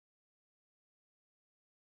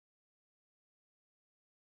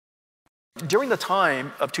During the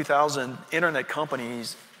time of 2000, internet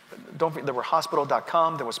companies, there were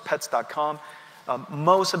hospital.com, there was pets.com.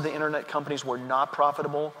 Most of the internet companies were not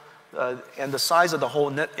profitable, and the size of the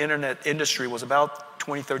whole internet industry was about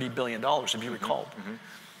 $20–30 billion, if you recall.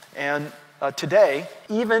 And today,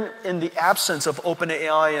 even in the absence of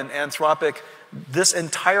OpenAI and Anthropic, this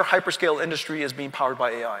entire hyperscale industry is being powered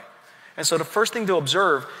by AI. And so the first thing to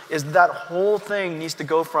observe is that whole thing needs to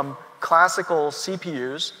go from classical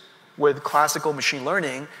CPUs with classical machine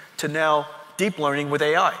learning to now deep learning with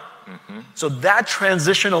AI. So that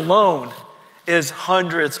transition alone is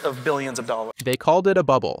hundreds of billions of dollars. They called it a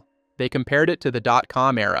bubble. They compared it to the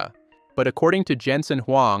dot-com era. But according to Jensen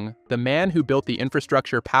Huang, the man who built the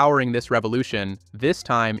infrastructure powering this revolution, this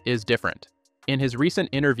time is different. In his recent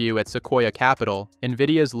interview at Sequoia Capital,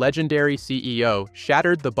 Nvidia's legendary CEO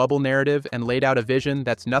shattered the bubble narrative and laid out a vision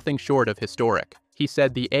that's nothing short of historic. He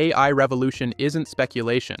said the AI revolution isn't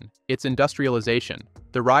speculation, it's industrialization.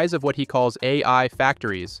 The rise of what he calls AI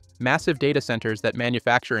factories, massive data centers that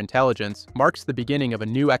manufacture intelligence, marks the beginning of a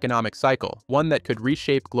new economic cycle, one that could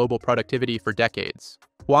reshape global productivity for decades.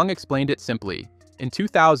 Huang explained it simply. In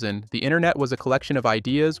 2000, the internet was a collection of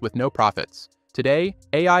ideas with no profits. Today,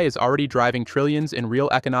 AI is already driving trillions in real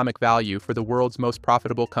economic value for the world's most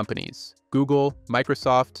profitable companies. Google,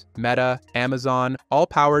 Microsoft, Meta, Amazon, all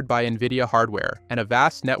powered by Nvidia hardware, and a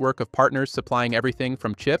vast network of partners supplying everything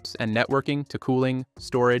from chips and networking to cooling,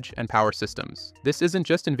 storage, and power systems. This isn't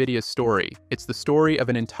just Nvidia's story, it's the story of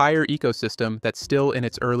an entire ecosystem that's still in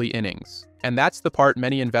its early innings. And that's the part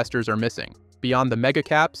many investors are missing. Beyond the mega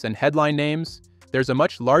caps and headline names, there's a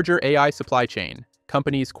much larger AI supply chain.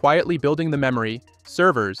 Companies quietly building the memory,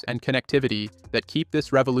 servers, and connectivity that keep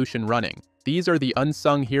this revolution running. These are the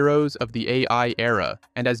unsung heroes of the AI era,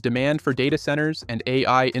 and as demand for data centers and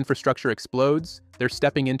AI infrastructure explodes, they're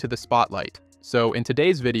stepping into the spotlight. So in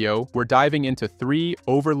today's video, we're diving into 3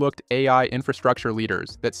 overlooked AI infrastructure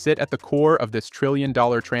leaders that sit at the core of this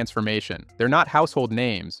trillion-dollar transformation. They're not household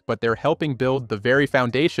names, but they're helping build the very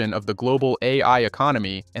foundation of the global AI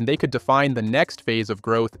economy, and they could define the next phase of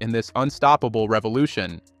growth in this unstoppable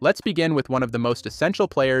revolution. Let's begin with one of the most essential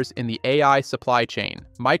players in the AI supply chain,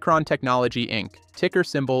 Micron Technology Inc., ticker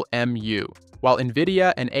symbol MU. While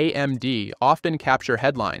Nvidia and AMD often capture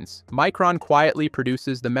headlines, Micron quietly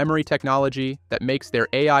produces the memory technology that makes their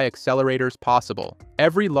AI accelerators possible.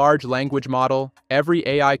 Every large language model, every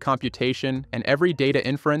AI computation, and every data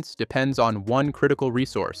inference depends on one critical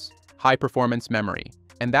resource, high-performance memory.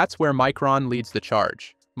 And that's where Micron leads the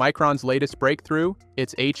charge. Micron's latest breakthrough,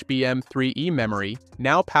 its HBM3E memory,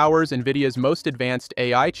 now powers Nvidia's most advanced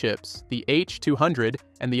AI chips, the H200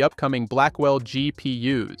 and the upcoming Blackwell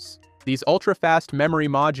GPUs. These ultra-fast memory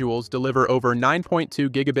modules deliver over 9.2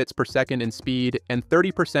 gigabits per second in speed and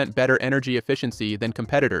 30% better energy efficiency than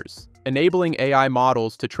competitors, enabling AI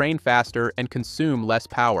models to train faster and consume less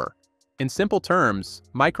power. In simple terms,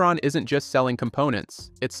 Micron isn't just selling components,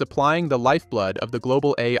 it's supplying the lifeblood of the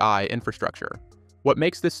global AI infrastructure. What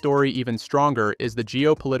makes this story even stronger is the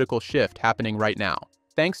geopolitical shift happening right now.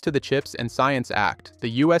 Thanks to the CHIPS and Science Act, the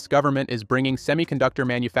US government is bringing semiconductor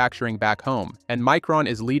manufacturing back home, and Micron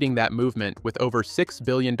is leading that movement with over $6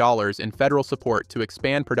 billion in federal support to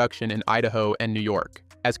expand production in Idaho and New York.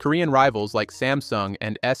 As Korean rivals like Samsung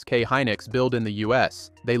and SK Hynix build in the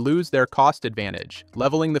US, they lose their cost advantage,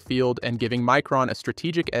 leveling the field and giving Micron a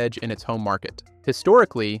strategic edge in its home market.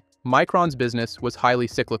 Historically, Micron's business was highly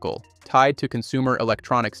cyclical, tied to consumer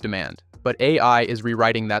electronics demand. But AI is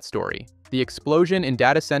rewriting that story. The explosion in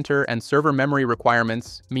data center and server memory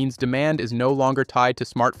requirements means demand is no longer tied to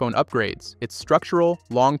smartphone upgrades. It's structural,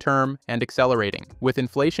 long-term, and accelerating. With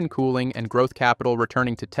inflation cooling and growth capital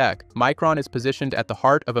returning to tech, Micron is positioned at the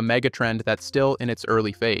heart of a megatrend that's still in its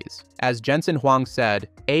early phase. As Jensen Huang said,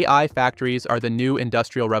 AI factories are the new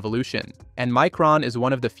industrial revolution, and Micron is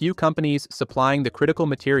one of the few companies supplying the critical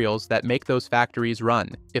materials that make those factories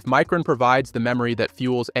run. If Micron provides the memory that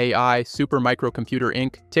fuels AI, Supermicrocomputer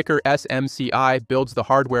Inc., ticker SMCI, builds the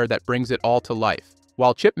hardware that brings it all to life.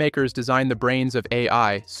 While chip makers design the brains of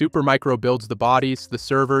AI, Supermicro builds the bodies, the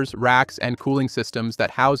servers, racks, and cooling systems that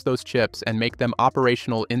house those chips and make them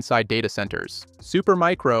operational inside data centers.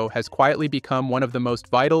 Supermicro has quietly become one of the most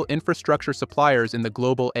vital infrastructure suppliers in the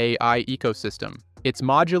global AI ecosystem. Its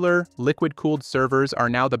modular, liquid-cooled servers are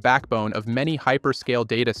now the backbone of many hyperscale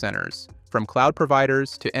data centers, from cloud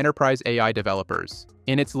providers to enterprise AI developers.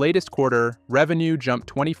 In its latest quarter, revenue jumped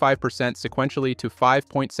 25% sequentially to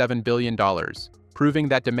 $5.7 billion, proving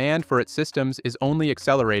that demand for its systems is only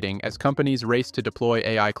accelerating as companies race to deploy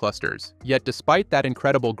AI clusters. Yet despite that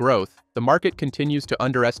incredible growth, The market continues to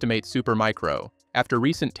underestimate Supermicro. After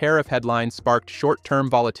recent tariff headlines sparked short-term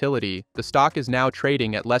volatility, the stock is now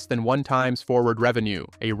trading at less than 1x forward revenue,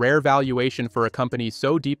 a rare valuation for a company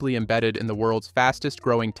so deeply embedded in the world's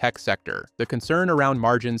fastest-growing tech sector. The concern around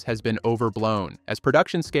margins has been overblown. As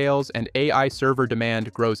production scales and AI server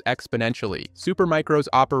demand grows exponentially, Supermicro's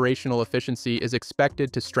operational efficiency is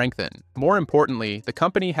expected to strengthen. More importantly, the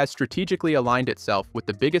company has strategically aligned itself with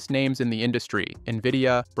the biggest names in the industry,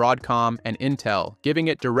 Nvidia, Broadcom, and Intel, giving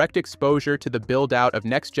it direct exposure to the build-out of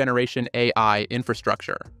next-generation AI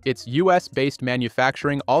infrastructure. Its US-based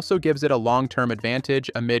manufacturing also gives it a long-term advantage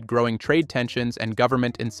amid growing trade tensions and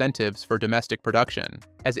government incentives for domestic production.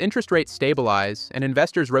 As interest rates stabilize and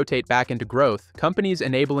investors rotate back into growth, companies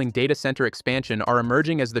enabling data center expansion are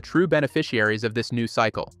emerging as the true beneficiaries of this new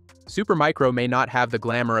cycle. Supermicro may not have the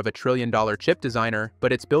glamour of a trillion-dollar chip designer,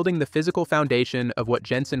 but it's building the physical foundation of what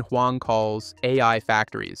Jensen Huang calls AI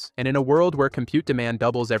factories. And in a world where compute demand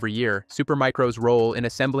doubles every year, Supermicro's role in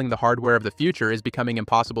assembling the hardware of the future is becoming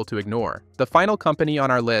impossible to ignore. The final company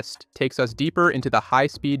on our list takes us deeper into the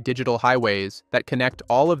high-speed digital highways that connect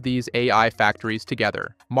all of these AI factories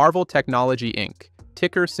together. Marvell Technology Inc.,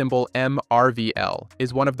 ticker symbol MRVL,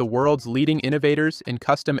 is one of the world's leading innovators in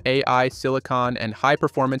custom AI silicon and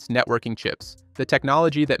high-performance networking chips, the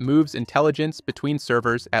technology that moves intelligence between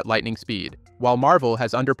servers at lightning speed. While Marvell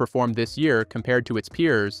has underperformed this year compared to its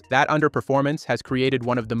peers, that underperformance has created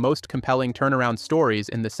one of the most compelling turnaround stories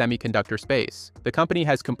in the semiconductor space. The company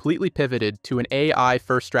has completely pivoted to an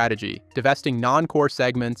AI-first strategy, divesting non-core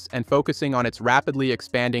segments and focusing on its rapidly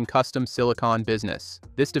expanding custom silicon business.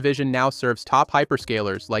 This division now serves top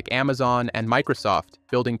hyperscalers like Amazon and Microsoft,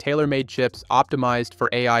 building tailor-made chips optimized for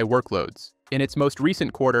AI workloads. In its most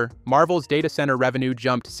recent quarter, Marvell's data center revenue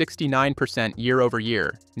jumped 69%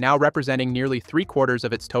 year-over-year, now representing nearly 3/4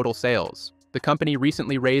 of its total sales. The company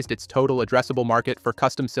recently raised its total addressable market for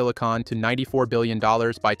custom silicon to $94 billion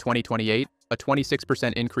by 2028, a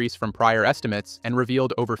 26% increase from prior estimates, and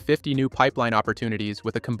revealed over 50 new pipeline opportunities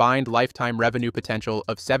with a combined lifetime revenue potential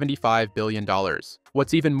of $75 billion.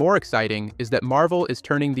 What's even more exciting is that Marvell is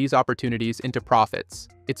turning these opportunities into profits.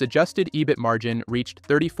 Its adjusted EBIT margin reached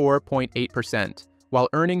 34.8%, while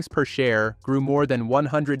earnings per share grew more than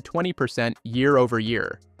 120%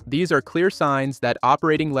 year-over-year. These are clear signs that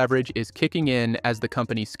operating leverage is kicking in as the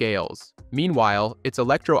company scales. Meanwhile, its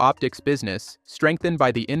electro-optics business, strengthened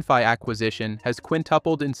by the Inphi acquisition, has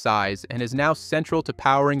quintupled in size and is now central to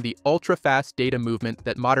powering the ultra-fast data movement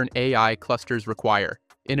that modern AI clusters require.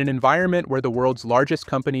 In an environment where the world's largest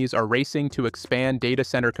companies are racing to expand data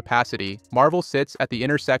center capacity, Marvell sits at the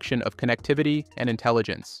intersection of connectivity and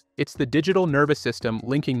intelligence. It's the digital nervous system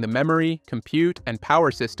linking the memory, compute, and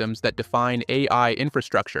power systems that define AI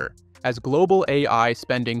infrastructure. As global AI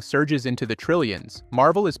spending surges into the trillions,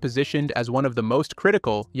 Marvell is positioned as one of the most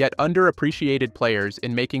critical yet underappreciated players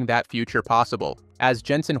in making that future possible. As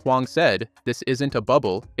Jensen Huang said, this isn't a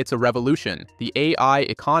bubble, it's a revolution. The AI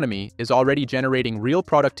economy is already generating real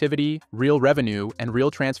productivity, real revenue, and real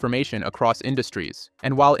transformation across industries.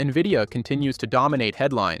 And while Nvidia continues to dominate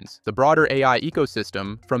headlines, the broader AI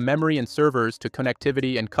ecosystem, from memory and servers to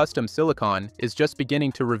connectivity and custom silicon, is just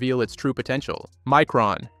beginning to reveal its true potential.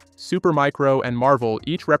 Micron, Supermicro, and Marvell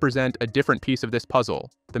each represent a different piece of this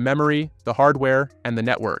puzzle: the memory, the hardware, and the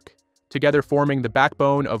network, together forming the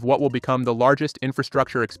backbone of what will become the largest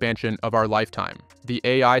infrastructure expansion of our lifetime. The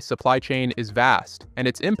AI supply chain is vast, and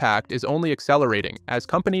its impact is only accelerating as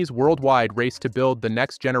companies worldwide race to build the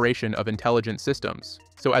next generation of intelligent systems.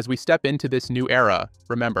 So as we step into this new era,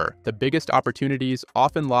 remember, the biggest opportunities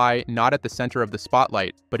often lie not at the center of the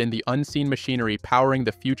spotlight, but in the unseen machinery powering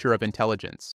the future of intelligence.